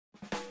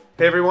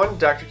Hey everyone,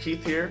 Dr.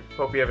 Keith here.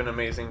 Hope you have an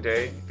amazing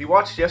day. If you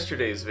watched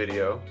yesterday's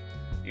video,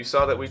 you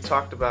saw that we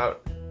talked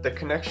about the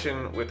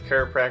connection with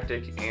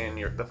chiropractic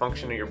and the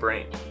function of your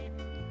brain.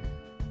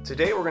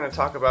 Today we're going to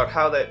talk about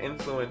how that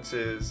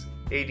influences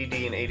ADD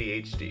and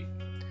ADHD.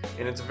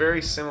 And it's a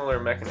very similar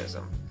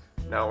mechanism.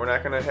 Now we're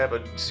not going to have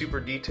a super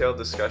detailed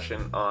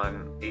discussion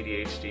on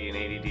ADHD and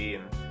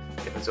ADD and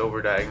if it's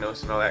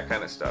overdiagnosed and all that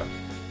kind of stuff.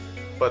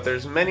 But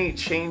there's many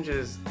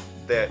changes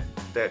that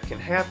can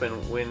happen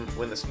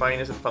when the spine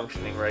isn't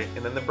functioning right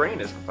and then the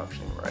brain isn't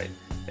functioning right.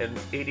 And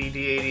ADD,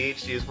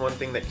 ADHD is one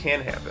thing that can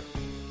happen.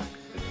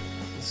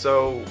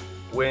 So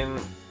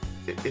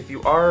if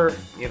you are,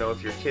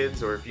 if you're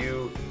kids or if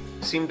you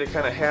seem to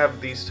kind of have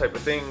these type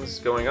of things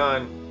going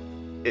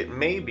on, it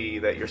may be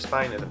that your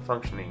spine isn't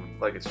functioning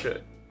like it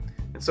should.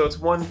 And so it's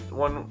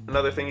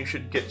another thing you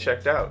should get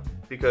checked out,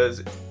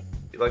 because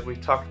like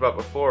we've talked about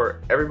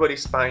before,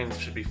 everybody's spine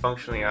should be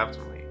functioning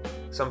optimally.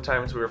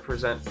 Sometimes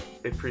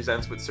it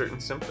presents with certain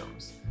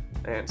symptoms,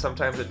 and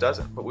sometimes it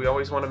doesn't. But we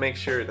always want to make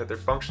sure that they're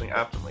functioning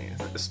optimally,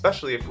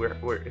 especially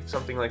if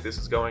something like this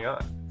is going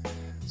on.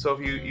 So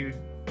if you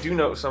do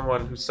know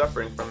someone who's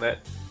suffering from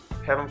that,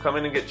 have them come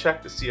in and get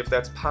checked to see if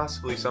that's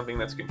possibly something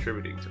that's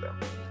contributing to them.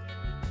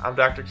 I'm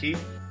Dr.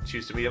 Keith.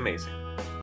 Choose to be amazing.